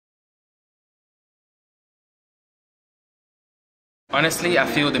Honestly, I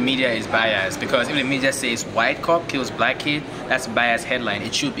feel the media is biased because if the media says white cop kills black kid, that's a biased headline.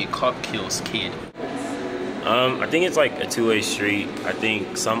 It should be cop kills kid. I think it's like a two-way street. I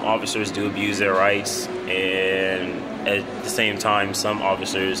think some officers do abuse their rights, and at the same time, some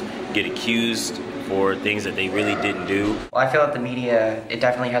officers get accused for things that they really didn't do. Well, I feel that the media, it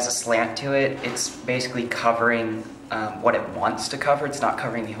definitely has a slant to it. It's basically covering what it wants to cover. It's not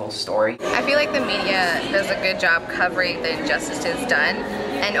covering the whole story. I feel like the media does a good job covering the injustices done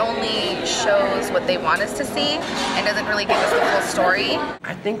and only shows what they want us to see and doesn't really give us the full story.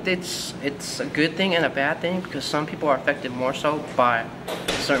 I think it's a good thing and a bad thing because some people are affected more so by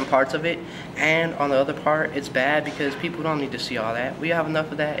certain parts of it, and on the other part it's bad because people don't need to see all that. We have enough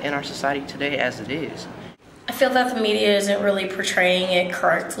of that in our society today as it is. I feel that the media isn't really portraying it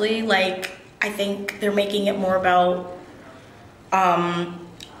correctly. Like, I think they're making it more about kind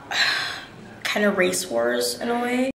of race wars in a way.